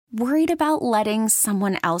Worried about letting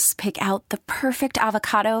someone else pick out the perfect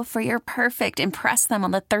avocado for your perfect impress them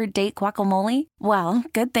on the third date guacamole? Well,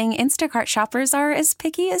 good thing Instacart shoppers are as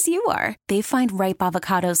picky as you are. They find ripe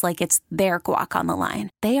avocados like it's their guac on the line.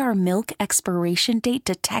 They are milk expiration date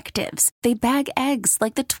detectives. They bag eggs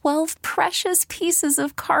like the 12 precious pieces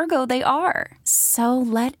of cargo they are. So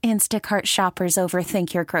let Instacart shoppers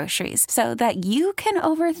overthink your groceries so that you can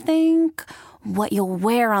overthink what you'll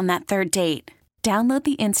wear on that third date. Download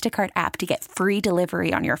the Instacart app to get free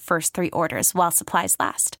delivery on your first 3 orders while supplies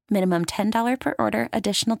last. Minimum $10 per order.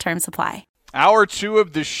 Additional terms apply. Hour 2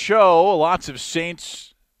 of the show. Lots of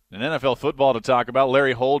Saints and NFL football to talk about.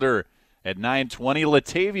 Larry Holder at 9:20.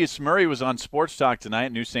 Latavius Murray was on Sports Talk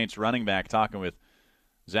tonight. New Saints running back talking with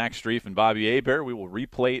Zach Strief and Bobby Hebert. We will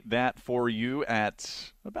replay that for you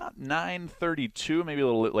at about 9:32, maybe a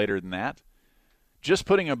little bit later than that. Just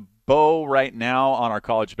putting a bow right now on our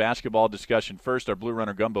college basketball discussion. First, our Blue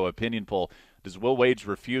Runner Gumbo opinion poll. Does Will Wade's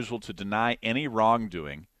refusal to deny any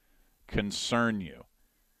wrongdoing concern you?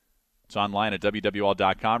 It's online at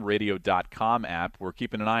WWL.com, radio.com app. We're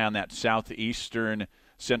keeping an eye on that Southeastern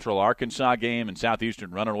Central Arkansas game, and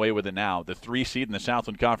Southeastern running away with it now. The 3 seed in the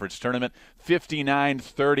Southland Conference Tournament,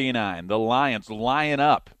 59-39. The Lions lying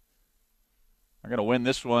up. They're going to win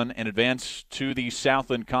this one and advance to the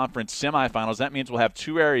Southland Conference semifinals. That means we'll have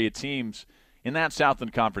 2 area teams in that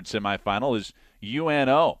Southland Conference semifinal. Is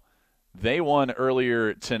UNO. They won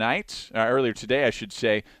earlier today, I should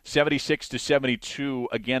say, 76-72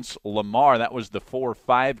 against Lamar. That was the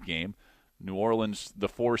 4-5 game. New Orleans, the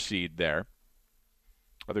 4 seed there.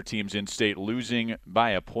 Other teams in state losing by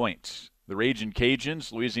a point. The Ragin'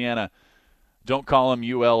 Cajuns, Louisiana. Don't call them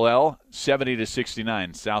ULL,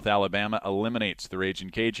 70-69. South Alabama eliminates the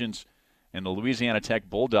Ragin' Cajuns. And the Louisiana Tech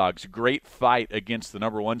Bulldogs, great fight against the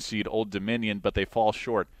number 1 seed, Old Dominion, but they fall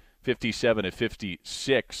short,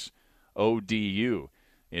 57-56. ODU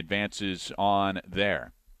advances on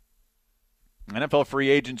there. NFL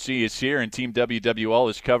free agency is here, and Team WWL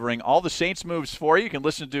is covering all the Saints moves for you. You can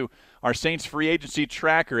listen to our Saints free agency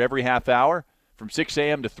tracker every half hour, from 6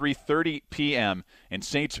 a.m. to 3:30 p.m. and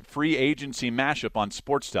Saints free agency mashup on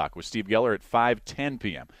Sports Talk with Steve Geller at 5:10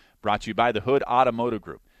 p.m. Brought to you by the Hood Automotive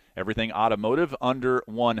Group. Everything automotive under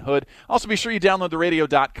one hood. Also, be sure you download the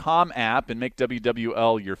radio.com app and make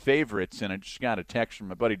WWL your favorites. And I just got a text from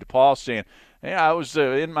my buddy DePaul saying, hey, I was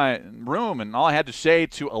in my room, and all I had to say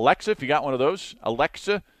to Alexa, if you got one of those,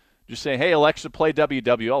 Alexa, just say, hey, Alexa, play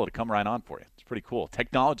WWL. It'll come right on for you. It's pretty cool.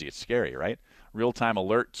 Technology, it's scary, right? Real-time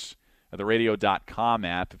alerts. The radio.com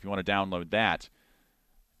app, if you want to download that.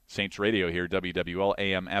 Saints Radio here, WWL,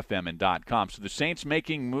 AM, FM, and .com. So the Saints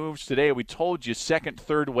making moves today. We told you second,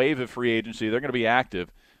 third wave of free agency. They're going to be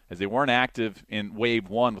active, as they weren't active in wave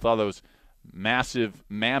 1 with all those massive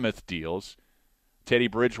mammoth deals. Teddy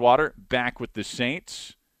Bridgewater back with the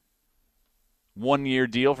Saints. 1-year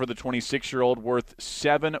deal for the 26-year-old worth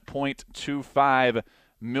 $7.25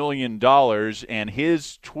 million, and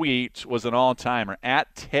his tweet was an all-timer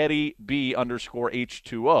at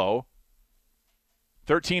TeddyB_H2O.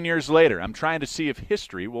 13 years later, I'm trying to see if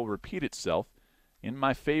history will repeat itself in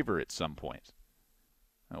my favor at some point.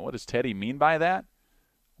 Now, what does Teddy mean by that?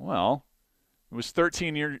 Well, it was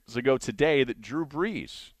 13 years ago today that Drew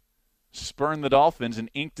Brees spurned the Dolphins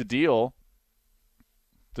and inked a deal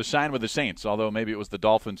to sign with the Saints, although maybe it was the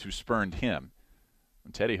Dolphins who spurned him.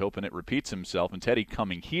 And Teddy hoping it repeats himself, and Teddy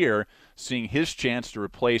coming here, seeing his chance to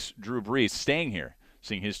replace Drew Brees, staying here,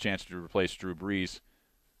 seeing his chance to replace Drew Brees,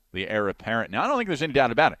 the heir apparent. Now, I don't think there's any doubt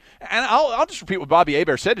about it. And I'll just repeat what Bobby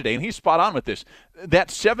Hebert said today, and he's spot on with this. That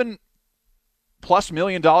 $7+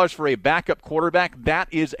 million for a backup quarterback, that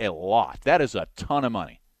is a lot. That is a ton of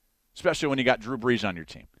money, especially when you got Drew Brees on your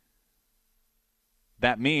team.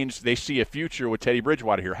 That means they see a future with Teddy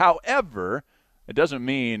Bridgewater here. However, it doesn't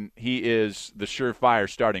mean he is the surefire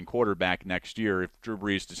starting quarterback next year if Drew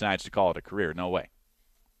Brees decides to call it a career. No way.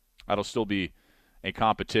 That'll still be a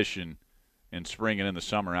competition in spring and in the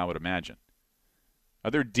summer, I would imagine.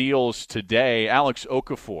 Other deals today, Alex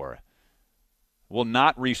Okafor will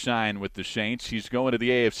not re-sign with the Saints. He's going to the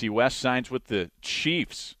AFC West, signs with the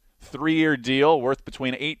Chiefs. 3-year deal worth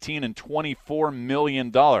between $18 and $24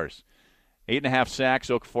 million. 8.5 sacks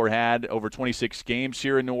Okafor had over 26 games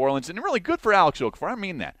here in New Orleans. And really good for Alex Okafor. I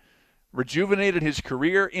mean that. Rejuvenated his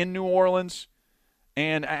career in New Orleans.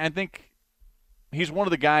 And I think he's one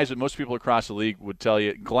of the guys that most people across the league would tell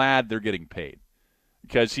you, glad they're getting paid.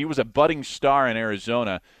 Because he was a budding star in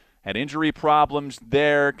Arizona. Had injury problems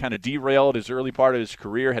there, kind of derailed his early part of his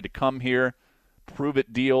career. Had to come here, prove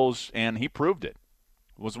it deals, and he proved it.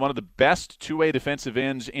 Was one of the best two-way defensive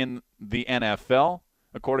ends in the NFL.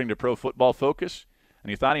 According to Pro Football Focus, and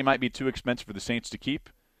he thought he might be too expensive for the Saints to keep,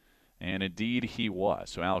 and indeed he was.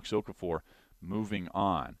 So Alex Okafor moving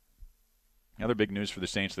on. Other big news for the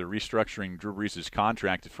Saints, they're restructuring Drew Brees'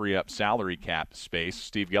 contract to free up salary cap space.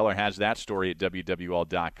 Steve Geller has that story at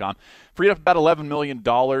WWL.com. Freed up about $11 million.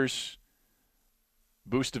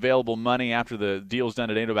 Boost available money after the deal's done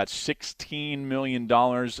today to about $16 million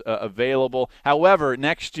available. However,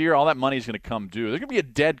 next year, all that money is going to come due. There's going to be a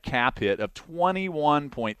dead cap hit of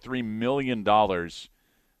 $21.3 million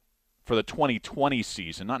for the 2020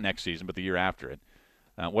 season, not next season, but the year after it,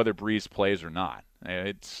 whether Brees plays or not.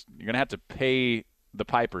 You're going to have to pay the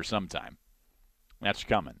piper sometime. That's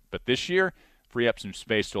coming. But this year, free up some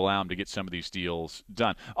space to allow him to get some of these deals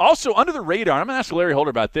done. Also, under the radar, I'm going to ask Larry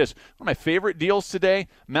Holder about this. One of my favorite deals today,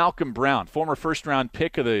 Malcolm Brown, former first-round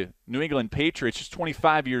pick of the New England Patriots, just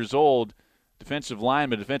 25 years old, defensive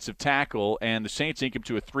lineman, defensive tackle, and the Saints ink him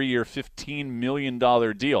to a 3-year, $15 million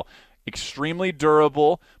deal. Extremely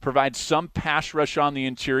durable, provides some pass rush on the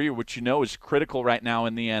interior, which you know is critical right now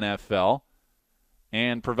in the NFL,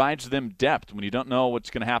 and provides them depth when you don't know what's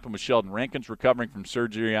going to happen with Sheldon Rankins recovering from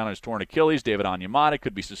surgery on his torn Achilles. David Onyemata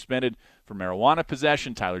could be suspended for marijuana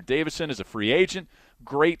possession. Tyler Davison is a free agent.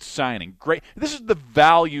 Great signing. Great. This is the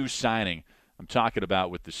value signing I'm talking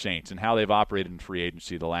about with the Saints and how they've operated in free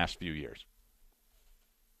agency the last few years.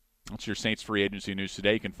 That's your Saints free agency news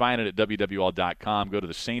today. You can find it at WWL.com. Go to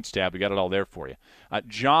the Saints tab. We got it all there for you.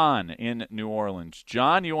 John in New Orleans.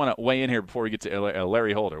 John, you want to weigh in here before we get to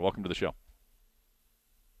Larry Holder. Welcome to the show.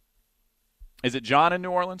 Is it John in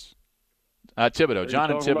New Orleans? Thibodeau.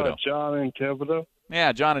 John and Thibodeau. John and Thibodeau?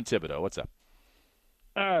 Yeah, John and Thibodeau. What's up?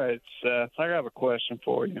 All right, Seth. I got a question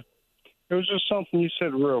for you. It was just something you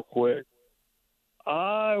said real quick.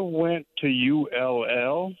 I went to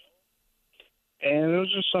ULL, and it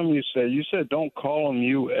was just something you said. You said don't call them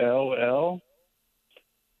ULL.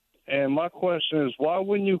 And my question is, why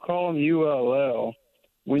wouldn't you call them ULL?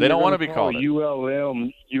 When they don't want to be called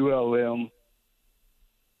ULM.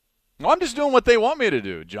 Well, I'm just doing what they want me to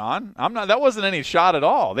do, John. I'm not. That wasn't any shot at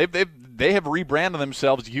all. They have rebranded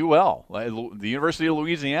themselves UL, the University of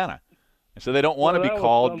Louisiana, and so they don't want to be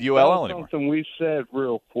called ULL anymore. Something we said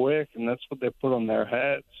real quick, and that's what they put on their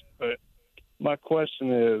hats. But my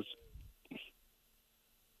question is,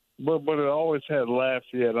 but it always had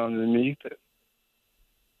Lafayette underneath it.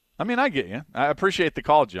 I mean, I get you. I appreciate the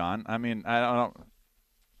call, John. I mean, I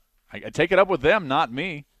take it up with them, not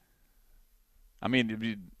me. I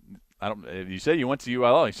mean. You said you went to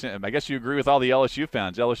ULL. I guess you agree with all the LSU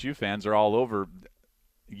fans. LSU fans are all over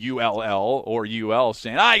ULL or UL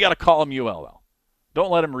saying, you got to call them ULL. Don't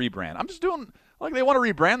let them rebrand. I'm just doing like they want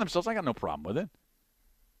to rebrand themselves. I got no problem with it.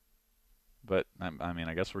 But, I mean,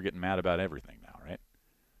 I guess we're getting mad about everything now, right?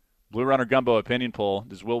 Blue Runner Gumbo opinion poll.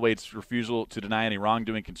 Does Will Wade's refusal to deny any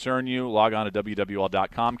wrongdoing concern you? Log on to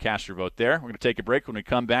WWL.com. Cast your vote there. We're going to take a break. When we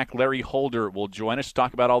come back, Larry Holder will join us to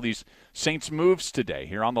talk about all these Saints moves today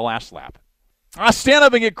here on the last lap. Stand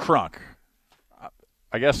up and get crunk.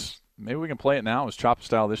 I guess maybe we can play it now as Chop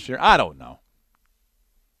Style this year. I don't know.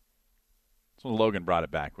 That's what Logan brought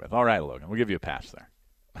it back with. All right, Logan, we'll give you a pass there.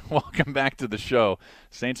 Welcome back to the show.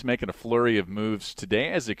 Saints making a flurry of moves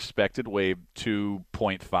today as expected. Wave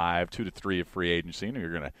 2.5, 2 to 3 of free agency.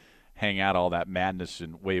 You're going to hang out all that madness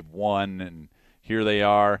in wave 1, and here they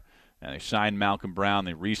are. And they signed Malcolm Brown.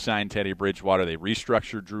 They re-signed Teddy Bridgewater. They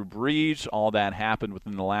restructured Drew Brees. All that happened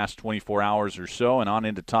within the last 24 hours or so. And on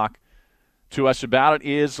in to talk to us about it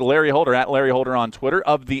is Larry Holder, at Larry Holder on Twitter,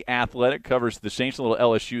 of The Athletic. Covers the Saints, a little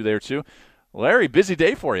LSU there too. Larry, busy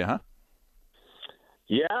day for you, huh?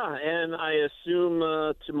 Yeah, and I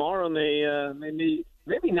assume tomorrow maybe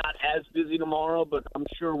not as busy tomorrow, but I'm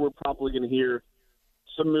sure we're probably going to hear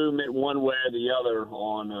some movement one way or the other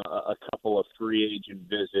on a couple of free agent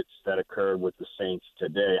visits that occurred with the Saints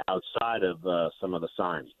today outside of some of the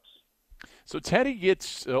signings. So Teddy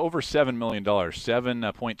gets over $7 million,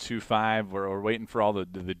 7.25. We're waiting for all the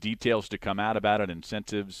details to come out about it,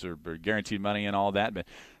 incentives or guaranteed money and all that, but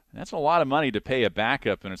that's a lot of money to pay a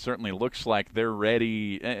backup, and it certainly looks like they're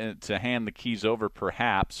ready to hand the keys over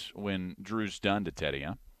perhaps when Drew's done to Teddy,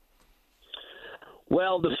 huh?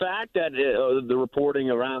 Well, the fact that the reporting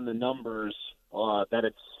around the numbers, that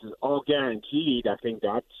it's all guaranteed, I think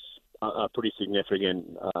that's a pretty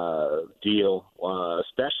significant deal,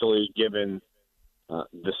 especially given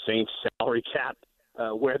the Saints salary cap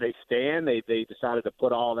where they stand. They decided to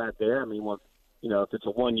put all that there. I mean, well, if it's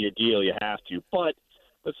a one-year deal, you have to. But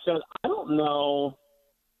Seth, I don't know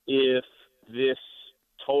if this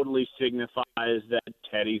totally signifies that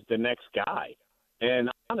Teddy's the next guy. And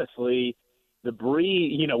honestly, the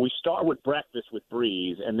Breeze, we start with breakfast with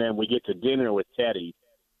Breeze, and then we get to dinner with Teddy.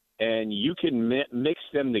 and you can mix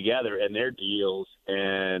them together in their deals,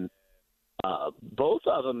 and both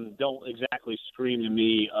of them don't exactly scream to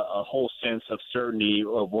me a whole sense of certainty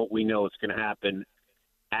of what we know is going to happen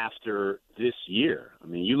after this year. I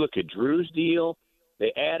mean, you look at Drew's deal,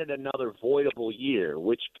 they added another voidable year,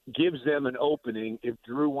 which gives them an opening. If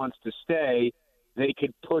Drew wants to stay, they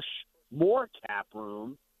could push more cap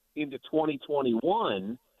room into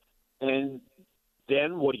 2021, and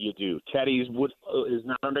then what do? Teddy is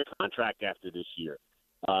not under contract after this year.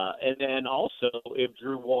 And then also, if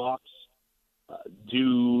Drew walks,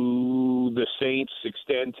 do the Saints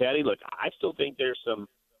extend Teddy? Look, I still think there's some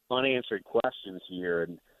unanswered questions here.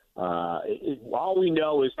 And all we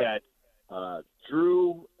know is that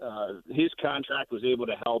Drew, his contract was able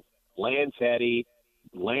to help land Teddy,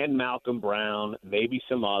 land Malcolm Brown, maybe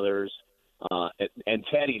some others, and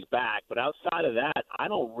Teddy's back. But outside of that, I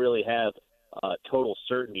don't really have total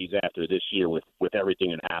certainties after this year with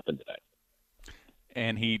everything that happened today.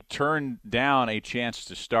 And he turned down a chance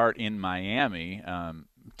to start in Miami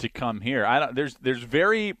to come here. There's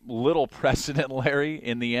very little precedent, Larry,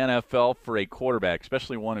 in the NFL for a quarterback,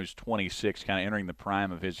 especially one who's 26, kind of entering the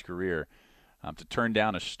prime of his career, to turn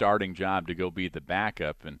down a starting job to go be the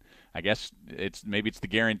backup. And I guess maybe it's the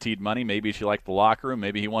guaranteed money, maybe it's you like the locker room,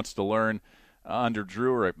 maybe he wants to learn under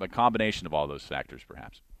Drew, or a combination of all those factors,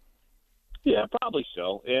 perhaps. Yeah, probably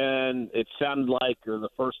so. And it sounded like the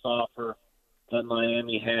first offer that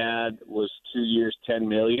Miami had was 2 years, $10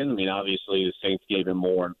 million. I mean, obviously the Saints gave him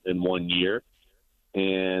more in 1 year.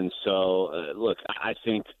 And so, look, I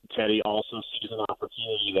think Teddy also sees an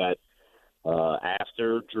opportunity that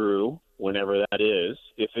after Drew, whenever that is,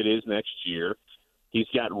 if it is next year, he's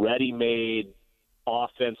got ready-made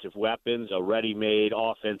offensive weapons, a ready-made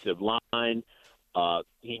offensive line.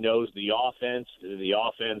 He knows the offense. The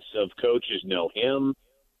offensive coaches know him.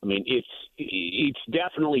 I mean, it's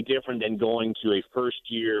definitely different than going to a first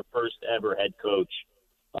ever head coach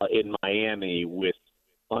in Miami with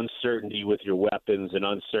uncertainty with your weapons and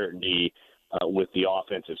uncertainty with the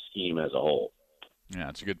offensive scheme as a whole. Yeah,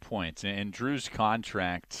 that's a good point. And Drew's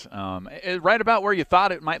contract, right about where you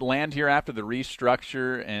thought it might land here after the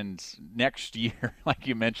restructure, and next year, like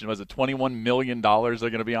you mentioned, was it $21 million they're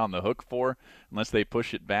going to be on the hook for unless they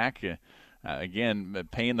push it back? Again,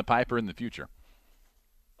 paying the piper in the future.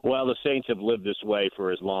 Well, the Saints have lived this way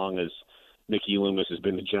for as long as Mickey Loomis has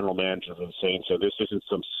been the general manager of the Saints, so this isn't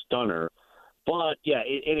some stunner. But, yeah,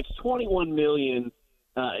 and it's $21 million.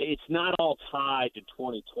 It's not all tied to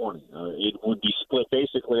 2020. It would be split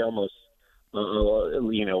basically almost,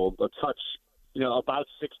 a touch, about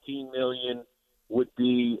 $16 million would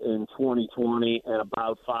be in 2020, and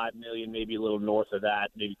about $5 million, maybe a little north of that,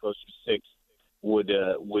 maybe close to $6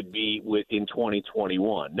 would be in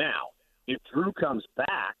 2021. Now, if Drew comes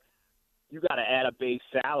back, you got to add a base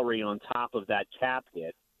salary on top of that cap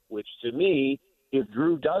hit, which to me, if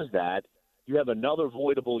Drew does that, you have another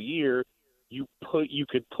voidable year. You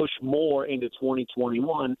could push more into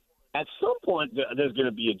 2021. At some point, there's going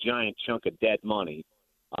to be a giant chunk of dead money.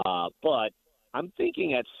 But I'm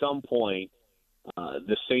thinking at some point,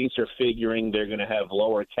 the Saints are figuring they're going to have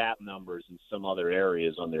lower cap numbers in some other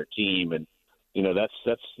areas on their team, and that's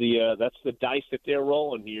the dice that they're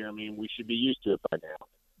rolling here. I mean, we should be used to it by now.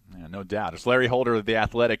 Yeah, no doubt. It's Larry Holder of The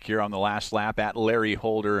Athletic here on The Last Lap, at Larry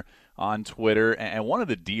Holder on Twitter. And one of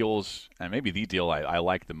the deals, and maybe the deal I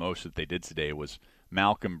liked the most that they did today, was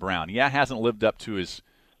Malcolm Brown. Yeah, hasn't lived up to his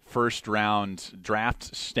first-round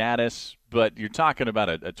draft status, but you're talking about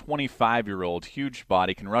a 25-year-old, huge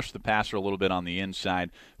body, can rush the passer a little bit on the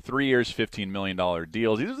inside, 3 years, $15 million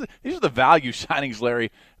deals. These are the value signings,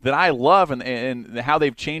 Larry, that I love, and how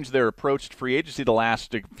they've changed their approach to free agency the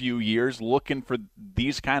last few years, looking for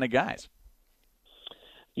these kind of guys.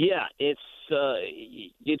 Yeah, it's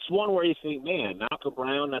one where you think, man, Malcolm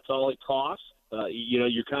Brown, that's all it costs.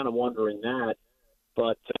 You're kind of wondering that.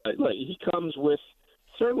 But look, he comes with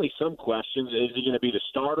certainly some questions. Is he going to be the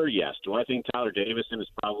starter? Yes. Do I think Tyler Davison is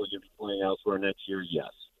probably going to be playing elsewhere next year?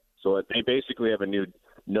 Yes. So they basically have a new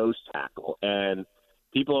nose tackle. And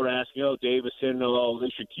people are asking, Davison, they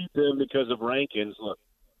should keep him because of Rankins. Look,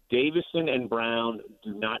 Davison and Brown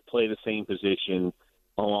do not play the same position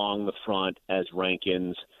along the front as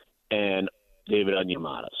Rankins and David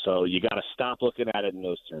Onyemata. So you got to stop looking at it in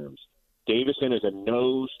those terms. Davison is a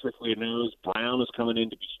nose, strictly a nose. Brown is coming in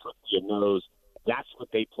to be strictly a nose. That's what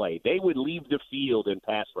they play. They would leave the field in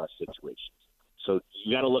pass rush situations. So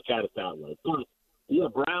you got to look at it that way. Yeah,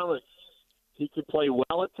 Brown, he could play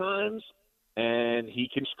well at times, and he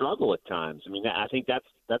can struggle at times. I mean, I think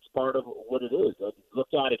that's part of what it is. Look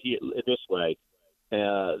at it this way,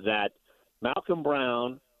 that Malcolm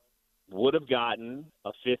Brown would have gotten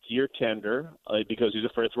a fifth-year tender because he's a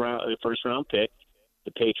first-round pick.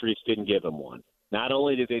 The Patriots didn't give him one. Not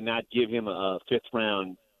only did they not give him a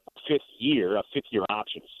fifth-year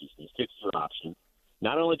option.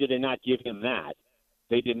 Not only did they not give him that,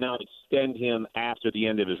 they did not extend him after the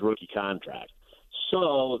end of his rookie contract.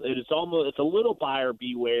 So it's a little buyer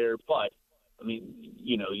beware, but I mean,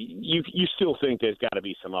 you still think there's got to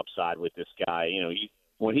be some upside with this guy.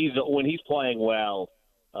 When he's playing well,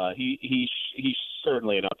 he's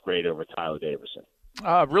certainly an upgrade over Tyler Davidson.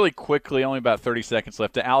 Really quickly, only about 30 seconds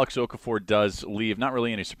left. Alex Okafor does leave. Not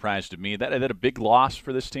really any surprise to me. Is that a big loss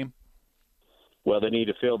for this team? Well, they need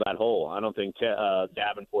to fill that hole. I don't think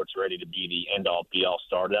Davenport's ready to be the end-all, be-all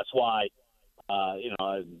starter. That's why,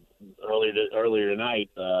 earlier tonight,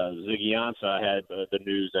 Ziggy Ansah had the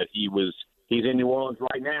news that he's in New Orleans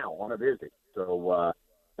right now on a visit. So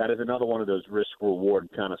that is another one of those risk-reward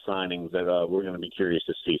kind of signings that we're going to be curious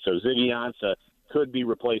to see. So Ziggy Ansah could be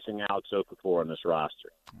replacing Alex Okafor on this roster.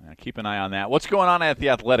 Keep an eye on that. What's going on at The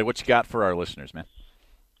Athletic? What you got for our listeners, man?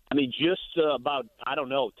 I mean, just about,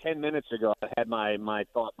 10 minutes ago, I had my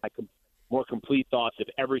more complete thoughts of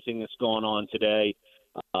everything that's going on today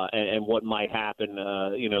and what might happen,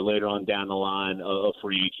 later on down the line of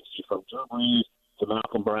free agency, from Drew Brees to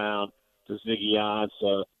Malcolm Brown to Ziggy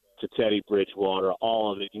Ansah to Teddy Bridgewater.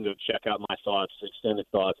 All of it. You can go check out my thoughts, extended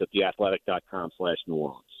thoughts at theathletic.com/New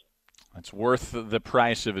Orleans. It's worth the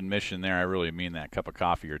price of admission there. I really mean that. Cup of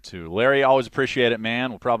coffee or two. Larry, always appreciate it, man.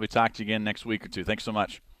 We'll probably talk to you again next week or two. Thanks so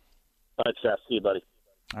much. All right, Seth. See you, buddy.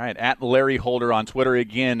 All right, at Larry Holder on Twitter.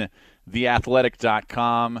 Again,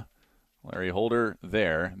 theathletic.com. Larry Holder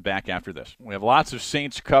there. Back after this. We have lots of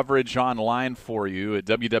Saints coverage online for you at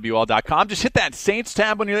WWL.com. Just hit that Saints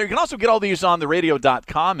tab when you're there. You can also get all these on the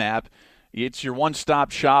radio.com app. It's your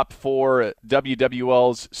one-stop shop for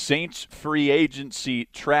WWL's Saints Free Agency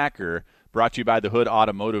Tracker, brought to you by the Hood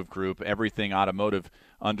Automotive Group. Everything automotive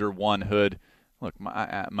under one hood. Look,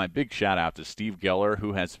 my big shout-out to Steve Geller,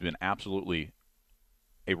 who has been absolutely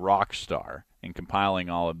a rock star in compiling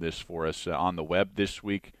all of this for us on the web this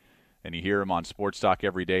week. And you hear him on Sports Talk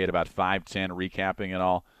every day at about 5:10, recapping it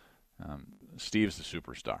all. Steve's the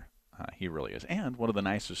superstar. He really is. And one of the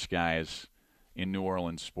nicest guys in New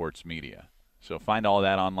Orleans sports media. So find all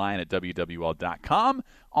that online at WWL.com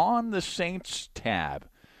on the Saints tab.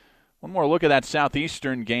 One more look at that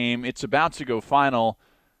Southeastern game. It's about to go final.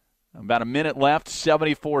 About a minute left,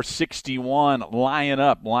 74-61.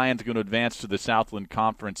 Lions going to advance to the Southland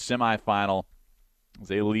Conference semifinal as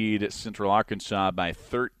they lead Central Arkansas by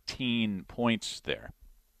 13 points there.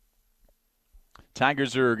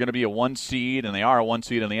 Tigers are going to be a 1 seed, and they are a 1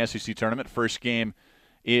 seed in the SEC tournament. First game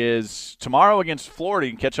is tomorrow against Florida.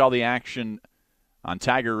 You can catch all the action on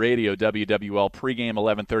Tiger Radio, WWL, pregame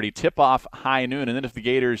 11:30, tip-off high noon. And then if the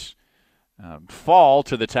Gators fall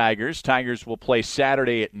to the Tigers will play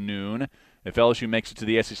Saturday at noon. If LSU makes it to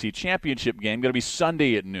the SEC championship game, going to be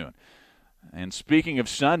Sunday at noon. And speaking of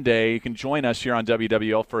Sunday, you can join us here on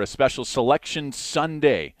WWL for a special Selection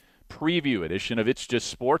Sunday preview edition of It's Just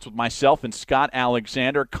Sports with myself and Scott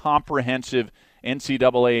Alexander. Comprehensive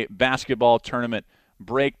NCAA basketball tournament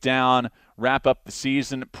breakdown, wrap up the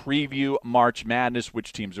season, preview March Madness,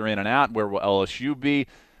 which teams are in and out, where will LSU be.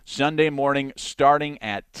 Sunday morning starting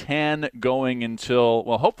at 10, going until,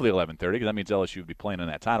 well, hopefully 11:30, because that means LSU will be playing in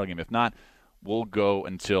that title game. If not, we'll go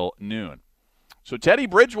until noon. So Teddy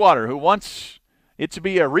Bridgewater, who wants it to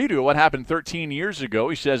be a redo of what happened 13 years ago,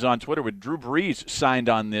 he says on Twitter, with Drew Brees signed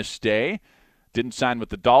on this day, didn't sign with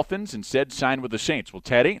the Dolphins, instead signed with the Saints. Well,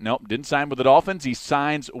 Teddy, nope, didn't sign with the Dolphins. He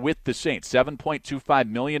signs with the Saints. $7.25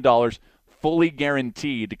 million fully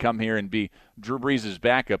guaranteed to come here and be Drew Brees'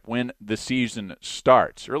 backup when the season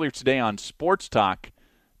starts. Earlier today on Sports Talk,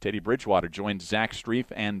 Teddy Bridgewater joined Zach Strief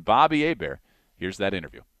and Bobby Hebert. Here's that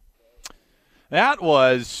interview. That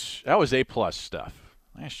was A-plus stuff.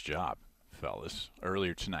 Nice job, fellas,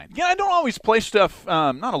 earlier tonight. Yeah, I don't always play stuff,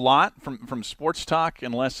 not a lot, from Sports Talk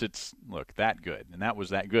unless it's, that good. And that was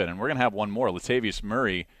that good. And we're going to have one more. Latavius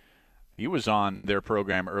Murray, he was on their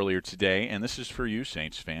program earlier today, and this is for you,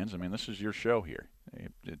 Saints fans. I mean, this is your show here.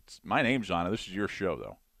 My name's on it. This is your show,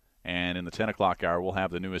 though. And in the 10 o'clock hour, we'll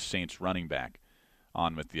have the newest Saints running back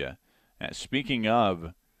on with you. Speaking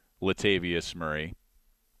of Latavius Murray,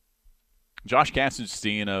 Josh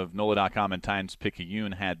Katzenstein of NOLA.com and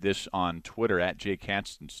Times-Picayune had this on Twitter at Jay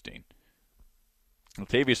Katzenstein.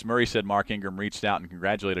 Latavius Murray said Mark Ingram reached out and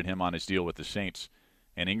congratulated him on his deal with the Saints,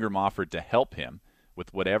 and Ingram offered to help him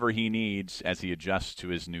with whatever he needs as he adjusts to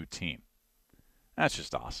his new team. That's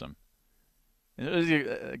just awesome. It was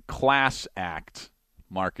a class act,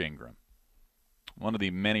 Mark Ingram. One of the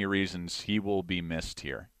many reasons he will be missed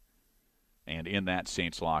here and in that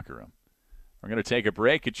Saints locker room. We're going to take a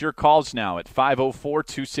break. It's your calls now at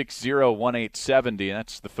 504-260-1870.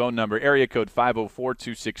 That's the phone number. Area code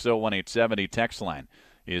 504-260-1870. Text line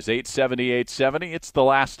is 870-870. It's the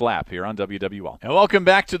last lap here on WWL. And welcome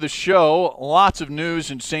back to the show. Lots of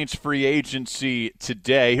news in Saints free agency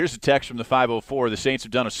today. Here's a text from the 504. The Saints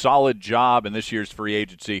have done a solid job in this year's free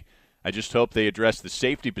agency. I just hope they address the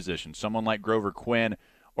safety position, someone like Grover Quinn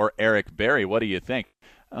or Eric Berry. What do you think?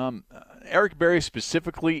 Eric Berry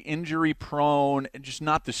specifically injury-prone, and just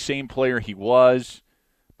not the same player he was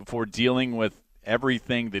before dealing with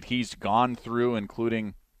everything that he's gone through,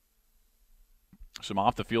 including some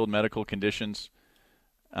off-the-field medical conditions.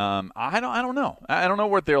 I don't know. I don't know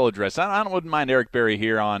what they'll address. I wouldn't mind Eric Berry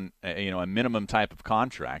here on a minimum type of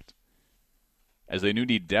contract, as they do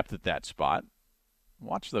need depth at that spot.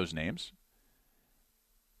 Watch those names.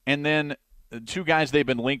 And then the two guys they've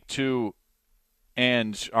been linked to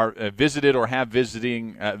and are visited or are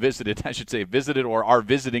visiting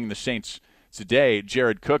the Saints today.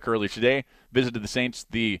 Jared Cook earlier today visited the Saints,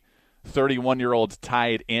 the 31-year-old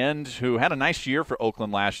tight end who had a nice year for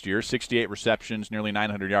Oakland last year, 68 receptions, nearly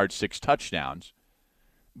 900 yards, 6 touchdowns,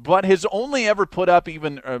 but has only ever put up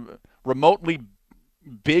even remotely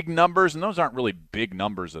big numbers, and those aren't really big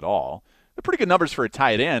numbers at all. They're pretty good numbers for a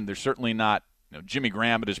tight end. They're certainly not Jimmy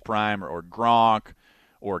Graham at his prime or Gronk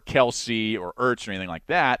or Kelsey or Ertz or anything like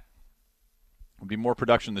that. It would be more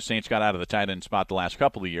production the Saints got out of the tight end spot the last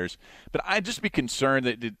couple of years. But I'd just be concerned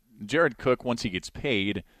that Jared Cook, once he gets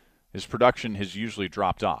paid, his production has usually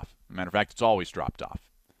dropped off. As a matter of fact, it's always dropped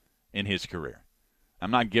off in his career.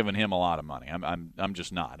 I'm not giving him a lot of money. I'm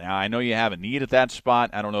just not. Now, I know you have a need at that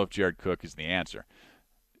spot. I don't know if Jared Cook is the answer.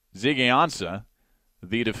 Ziggy Ansah,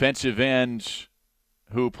 the defensive end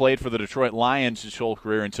who played for the Detroit Lions his whole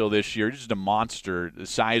career until this year, just a monster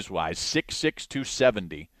size-wise, 6'6",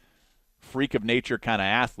 270, freak of nature kind of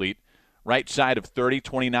athlete, right side of 30,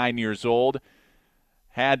 29 years old,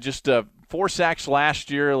 had just 4 sacks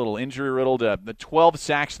last year, a little injury-riddled, the 12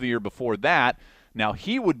 sacks the year before that. Now,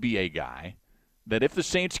 he would be a guy that if the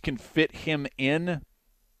Saints can fit him in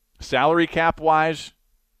salary cap-wise,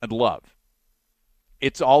 I'd love.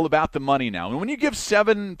 It's all about the money now. And when you give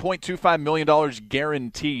 $7.25 million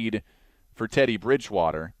guaranteed for Teddy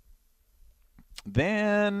Bridgewater,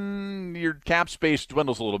 then your cap space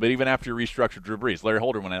dwindles a little bit, even after you restructure Drew Brees. Larry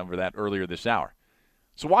Holder went over that earlier this hour.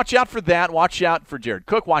 So watch out for that. Watch out for Jared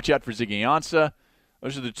Cook. Watch out for Ziggy Ansah.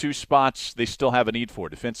 Those are the two spots they still have a need for,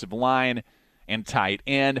 defensive line and tight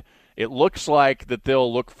end. It looks like that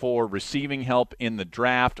they'll look for receiving help in the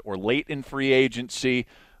draft or late in free agency.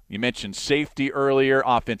 You mentioned safety earlier,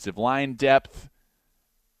 offensive line depth.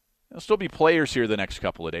 There'll still be players here the next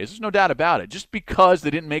couple of days. There's no doubt about it. Just because they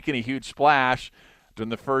didn't make any huge splash during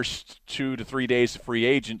the first 2 to 3 days of free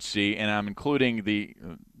agency, and I'm including the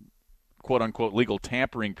quote-unquote legal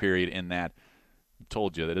tampering period in that, I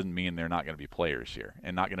told you that doesn't mean they're not going to be players here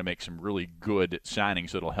and not going to make some really good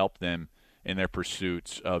signings that will help them in their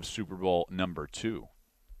pursuits of Super Bowl number 2.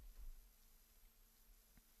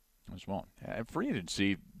 As well. Free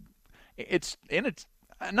agency, it's in its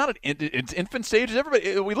not its infant stages.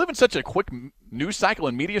 We live in such a quick news cycle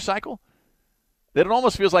and media cycle that it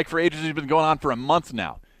almost feels like free agency has been going on for a month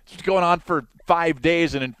now. It's going on for 5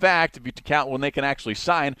 days, and in fact, if you count when they can actually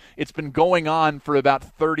sign, it's been going on for about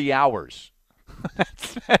 30 hours.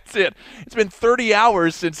 That's it. It's been 30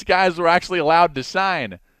 hours since guys were actually allowed to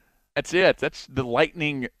sign. That's it. That's the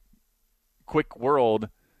lightning quick world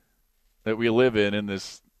that we live in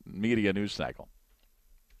this media news cycle.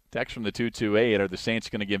 Text from the 228, are the Saints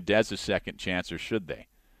going to give Dez a second chance, or should they?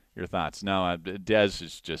 Your thoughts? No, Dez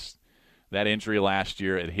is just that injury last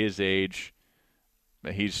year at his age.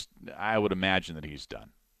 I would imagine that he's done.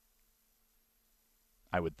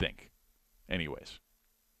 I would think. Anyways.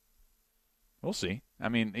 We'll see. I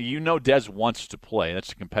mean, Dez wants to play.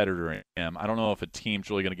 That's a competitor in him. I don't know if a team's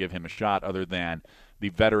really going to give him a shot other than the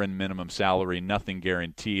veteran minimum salary, nothing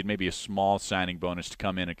guaranteed, maybe a small signing bonus to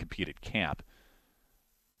come in and compete at camp.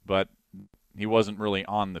 But he wasn't really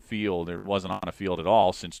on the field, or wasn't on a field at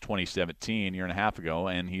all since 2017, a year and a half ago,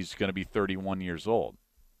 and he's going to be 31 years old.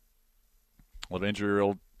 A little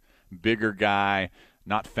injury, bigger guy,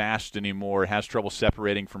 not fast anymore, has trouble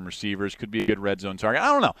separating from receivers, could be a good red zone target. I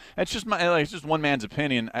don't know. It's just one man's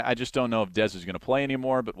opinion. I just don't know if Dez is going to play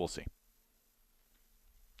anymore, but we'll see.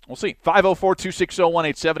 We'll see.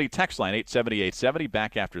 504-260-1870, text line 870-870.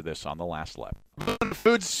 Back after this on the last lap.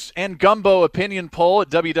 Foods and Gumbo opinion poll at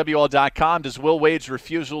WWL.com. Does Will Wade's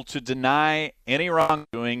refusal to deny any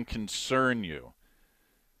wrongdoing concern you?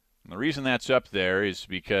 And the reason that's up there is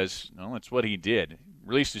because, it's what he did.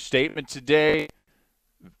 Released a statement today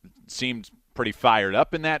seemed pretty fired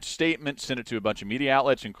up in that statement, sent it to a bunch of media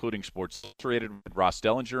outlets, including Sports Illustrated, with Ross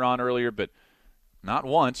Dellinger on earlier, but not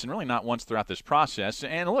once, and really not once throughout this process.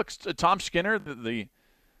 And look, Tom Skinner, the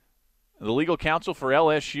legal counsel for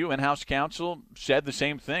LSU, in-house counsel, said the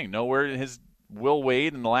same thing. Nowhere has Will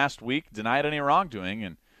Wade in the last week denied any wrongdoing,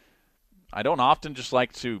 and I don't often just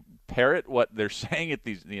like to parrot what they're saying at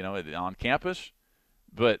these, on campus,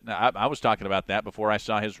 but I was talking about that before I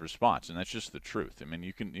saw his response, and that's just the truth. I mean,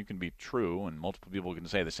 you can be true, and multiple people can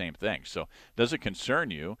say the same thing. So does it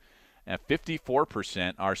concern you?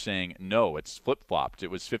 54% are saying no. It's flip-flopped. It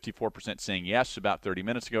was 54% saying yes about 30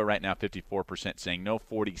 minutes ago. Right now, 54% saying no,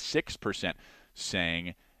 46%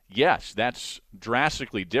 saying yes. That's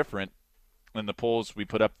drastically different than the polls we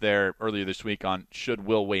put up there earlier this week on should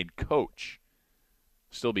Will Wade coach,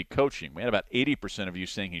 still be coaching. We had about 80% of you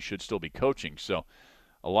saying he should still be coaching. So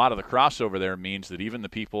a lot of the crossover there means that even the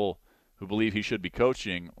people who believe he should be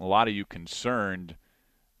coaching, a lot of you concerned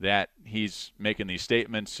that he's making these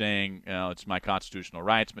statements saying, it's my constitutional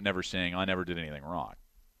rights, but never saying I never did anything wrong.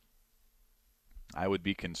 I would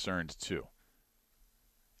be concerned too.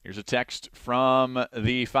 Here's a text from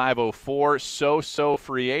the 504, so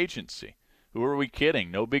free agency. Who are we kidding?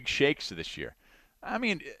 No big shakes this year. I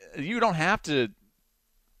mean, you don't have to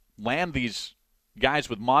land these guys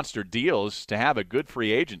with monster deals to have a good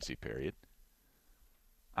free agency period.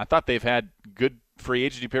 I thought they've had good free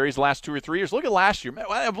agency periods the last 2 or 3 years. Look at last year.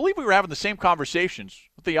 I believe we were having the same conversations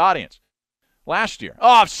with the audience last year.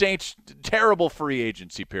 Oh, Saints, terrible free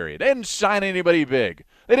agency period. They didn't sign anybody big.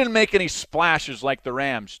 They didn't make any splashes like the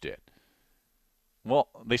Rams did. Well,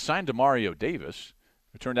 they signed DeMario Davis,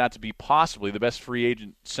 who turned out to be possibly the best free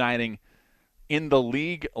agent signing in the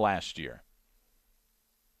league last year.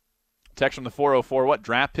 Text from the 404, what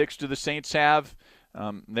draft picks do the Saints have?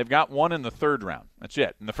 They've got one in the 3rd round. That's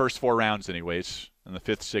it. In the first 4 rounds anyways, in the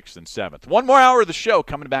 5th, 6th, and 7th. One more hour of the show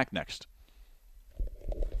coming back next.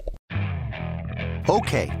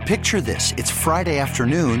 Okay, picture this. It's Friday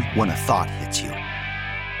afternoon when a thought hits you.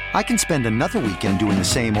 I can spend another weekend doing the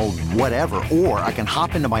same old whatever, or I can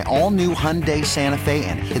hop into my all-new Hyundai Santa Fe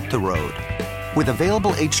and hit the road. With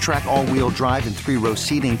available H-Track all-wheel drive and 3-row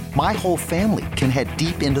seating, my whole family can head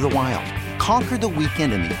deep into the wild. Conquer the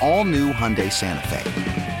weekend in the all-new Hyundai Santa Fe.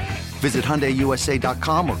 Visit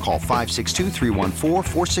HyundaiUSA.com or call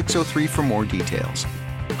 562-314-4603 for more details.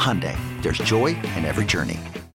 Hyundai, there's joy in every journey.